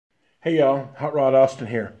Hey y'all, Hot Rod Austin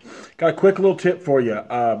here. Got a quick little tip for you.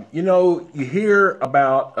 You hear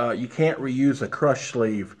about you can't reuse a crush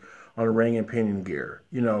sleeve on a ring and pinion gear.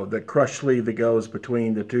 You know, the crush sleeve that goes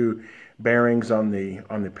between the two bearings on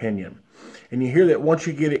the pinion. And you hear that once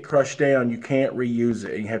you get it crushed down, you can't reuse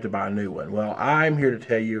it and you have to buy a new one. Well, I'm here to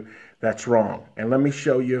tell you that's wrong. And let me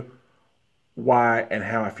show you why and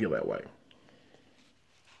how I feel that way.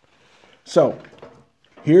 So,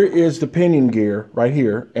 here is the pinion gear right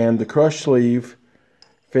here, and the crush sleeve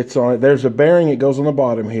fits on it. There's a bearing that goes on the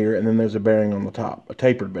bottom here, and then there's a bearing on the top, a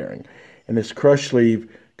tapered bearing. And this crush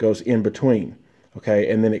sleeve goes in between, okay?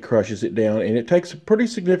 And then it crushes it down, and it takes a pretty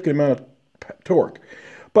significant amount of torque.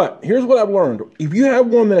 But here's what I've learned. If you have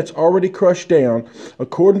one that's already crushed down,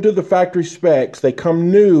 according to the factory specs, they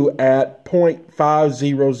come new at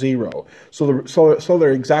 0.500. So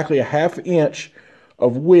they're exactly a ½ inch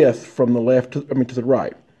of width from the left to the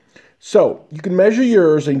right. So you can measure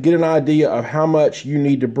yours and get an idea of how much you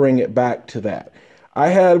need to bring it back to that. I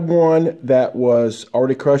had one that was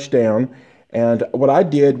already crushed down, and what I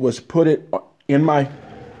did was put it in my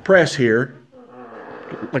press here.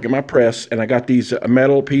 Look at my press, and I got these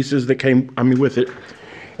metal pieces that came with it,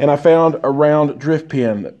 and I found a round drift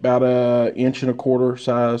pin about 1.25 inch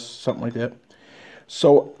size, something like that.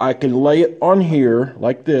 So I can lay it on here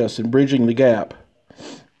like this and bridging the gap.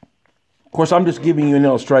 Of course, I'm just giving you an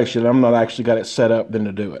illustration. I'm not actually got it set up then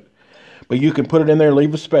to do it. But you can put it in there,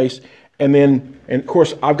 leave a space, and of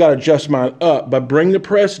course, I've got to adjust mine up, but bring the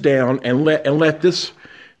press down and let this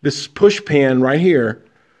push pin right here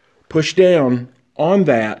push down on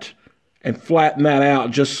that and flatten that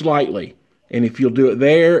out just slightly. And if you'll do it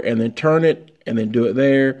there and then turn it and then do it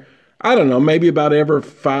there, I don't know, maybe about every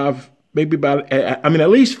at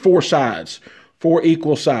least 4 sides. 4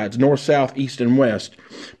 equal sides, north, south, east, and west.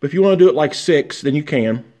 But if you want to do it like 6, then you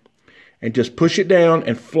can. And just push it down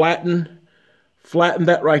and flatten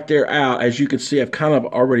that right there out. As you can see, I've kind of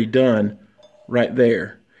already done right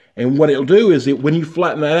there. And what it'll do is when you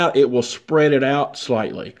flatten that out, it will spread it out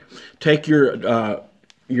slightly. Take your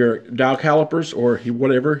dial calipers or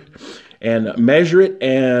whatever and measure it.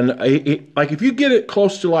 And like if you get it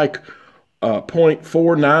close to like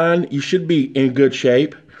 0.49, you should be in good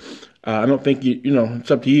shape. I don't think it's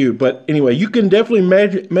up to you. But anyway, you can definitely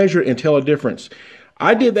measure it and tell a difference.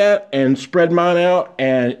 I did that and spread mine out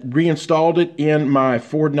and reinstalled it in my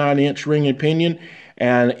 4.9-inch ring and pinion,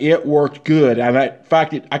 and it worked good. And in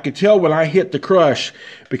fact, I could tell when I hit the crush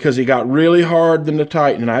because it got really hard then to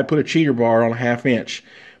tighten, and I put a cheater bar on a ½ inch,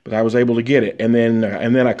 but I was able to get it. And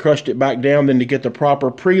then I crushed it back down then to get the proper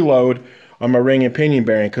preload on my ring and pinion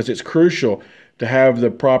bearing, because it's crucial to have the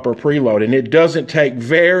proper preload. And it doesn't take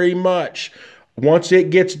very much. Once it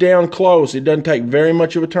gets down close, it doesn't take very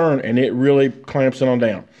much of a turn, and it really clamps it on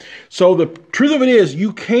down. So the truth of it is,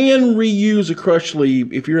 you can reuse a crush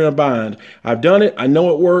sleeve if you're in a bind. I've done it. I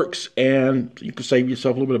know it works, and you can save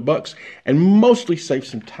yourself a little bit of bucks and mostly save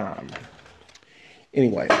some time.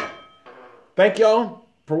 Anyway, thank y'all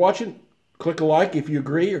for watching. Click a like if you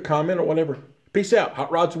agree or comment or whatever. Peace out.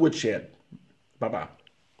 Hot Rod's Woodshed. Bye-bye.